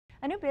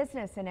A new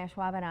business in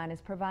Ashwaubenon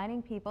is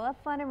providing people a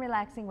fun and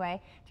relaxing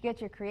way to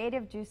get your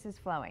creative juices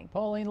flowing.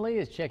 Pauleen Lee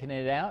is checking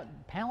it out.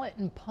 Palette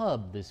and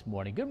Pub this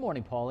morning. Good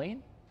morning, Pauleen.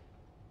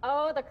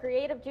 Oh, the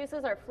creative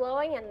juices are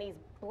flowing and these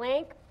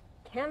blank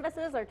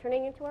canvases are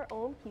turning into our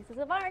own pieces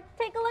of art.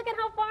 Take a look at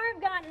how far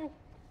I've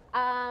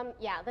gotten.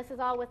 Yeah, this is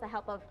all with the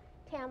help of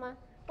Tama,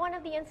 one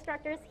of the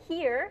instructors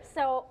here.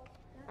 So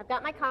I've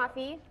got my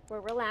coffee, we're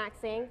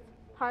relaxing,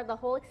 part of the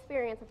whole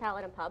experience of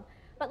Palette and Pub.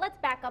 But let's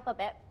back up a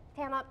bit.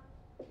 Tama,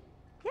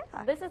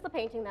 yeah, this is the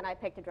painting that I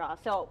picked to draw.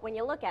 So when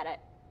you look at it,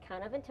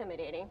 kind of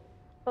intimidating,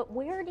 but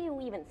where do you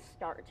even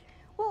start?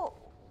 Well,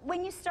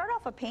 when you start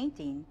off a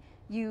painting,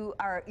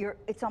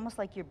 it's almost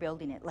like you're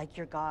building it, like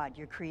you're God,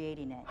 you're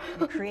creating it.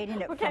 You're creating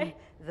it from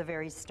the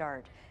very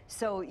start.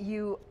 So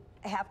you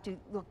have to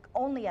look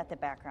only at the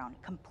background,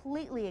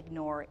 completely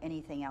ignore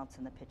anything else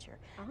in the picture.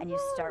 And you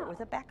start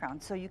with a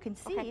background. So you can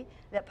see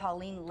that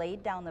Pauleen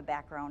laid down the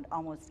background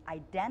almost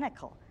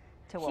identical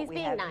to what we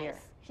have here.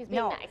 She's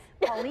being nice.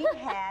 Pauleen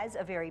has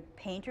a very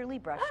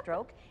painterly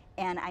brushstroke,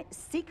 and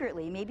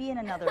secretly, maybe in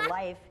another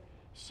life,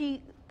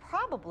 she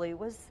probably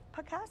was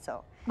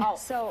Picasso. Oh,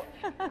 so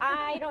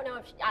I don't know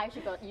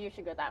if you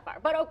should go that far,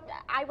 but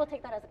I will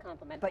take that as a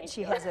compliment. But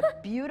she has a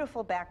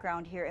beautiful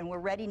background here, and we're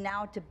ready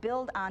now to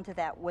build onto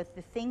that with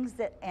the things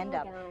that end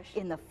up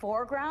in the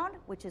foreground,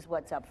 which is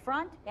what's up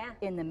front,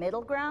 in the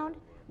middle ground.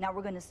 Now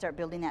we're going to start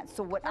building that.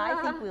 So what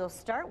I think we'll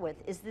start with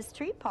is this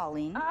tree,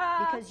 Pauleen,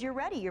 because you're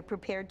ready. You're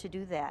prepared to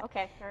do that.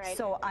 Okay, all right.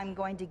 So I'm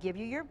going to give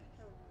you your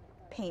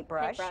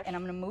paintbrush, and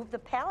I'm going to move the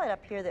palette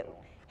up here that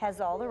has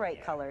all the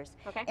right colors.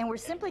 Okay. And we're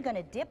simply going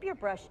to dip your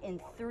brush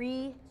in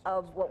 3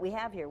 of what we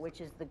have here,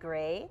 which is the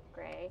gray,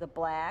 the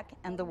black,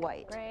 and the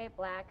white. Gray,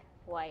 black,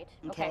 white.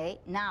 Okay.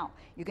 Now,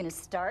 you're going to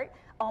start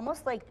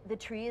almost like the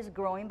tree is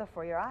growing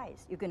before your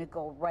eyes. You're going to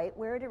go right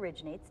where it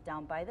originates,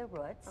 down by the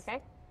roots.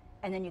 Okay.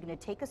 And then you're going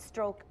to take a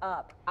stroke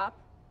up. Up?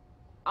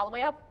 All the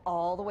way up?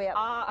 All the way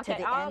up to the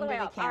end of the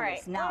canvas. All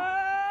right.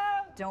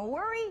 Now, don't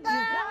worry, you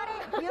got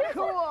it.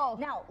 Beautiful. Cool.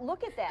 Now,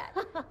 look at that.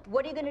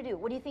 What are you going to do?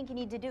 What do you think you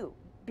need to do?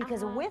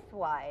 Because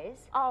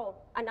width-wise... Oh,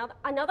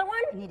 another one?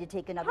 You need to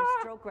take another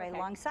stroke right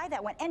alongside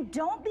that one. And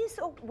don't be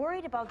so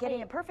worried about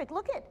getting it perfect.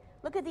 Look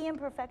at the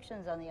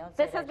imperfections on the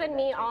outside. This has been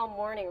me all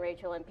morning,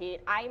 Rachel and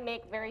Pete. I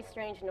make very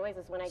strange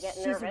noises when I get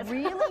nervous. She's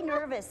really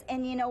nervous.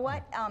 And you know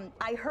what?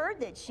 I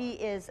heard that she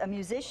is a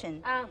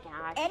musician. Oh,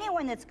 gosh.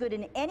 Anyone that's good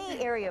in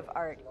any area of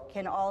art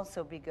can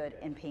also be good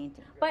in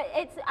painting. But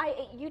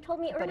you told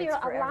me earlier,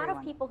 a lot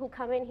of people who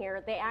come in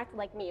here, they act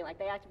like me, like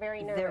they act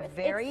very nervous.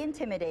 They're very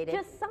intimidated.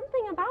 Just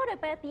something about it,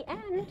 but at the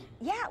end...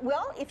 Yeah,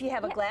 well, if you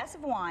have a glass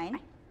of wine...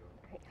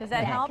 Does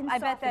that help? I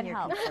bet that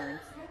helps.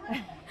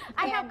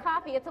 I have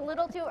coffee. It's a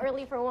little too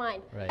early for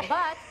wine. Right.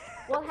 But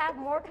we'll have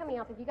more coming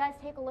up. If you guys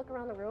take a look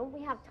around the room,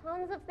 we have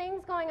tons of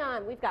things going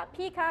on. We've got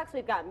peacocks,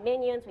 we've got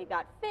minions, we've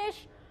got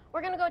fish.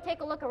 We're going to go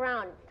take a look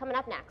around. Coming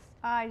up next.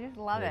 I just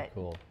love it.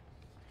 Cool.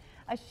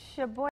 A